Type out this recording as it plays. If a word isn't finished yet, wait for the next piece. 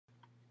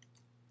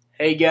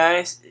Hey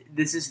guys,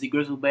 this is the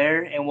Grizzle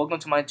Bear, and welcome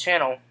to my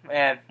channel.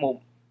 And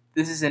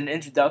this is an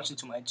introduction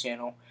to my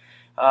channel.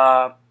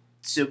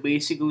 So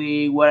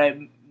basically, what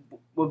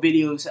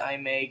videos I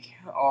make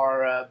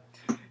are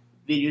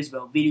videos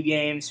about video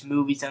games,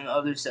 movies, and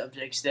other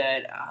subjects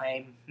that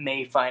I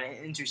may find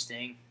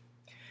interesting.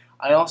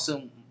 I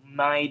also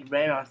might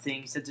rant on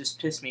things that just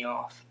piss me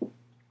off.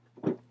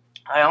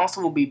 I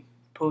also will be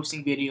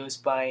posting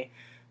videos by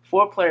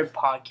 4Player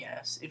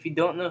Podcasts. If you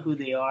don't know who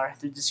they are,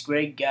 they're just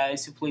great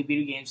guys who play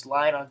video games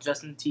live on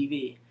Justin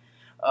TV.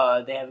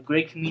 They have a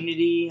great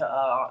community,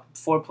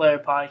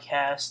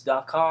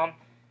 4playerpodcast.com,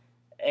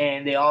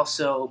 and they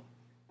also,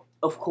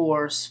 of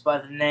course, by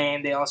the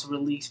name, they also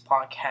release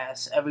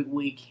podcasts every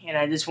week, and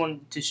I just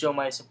wanted to show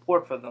my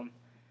support for them.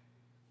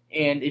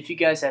 And if you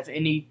guys have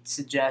any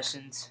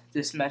suggestions,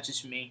 just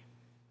message me.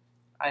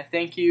 I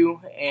thank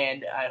you,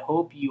 and I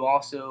hope you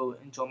also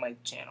enjoy my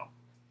channel.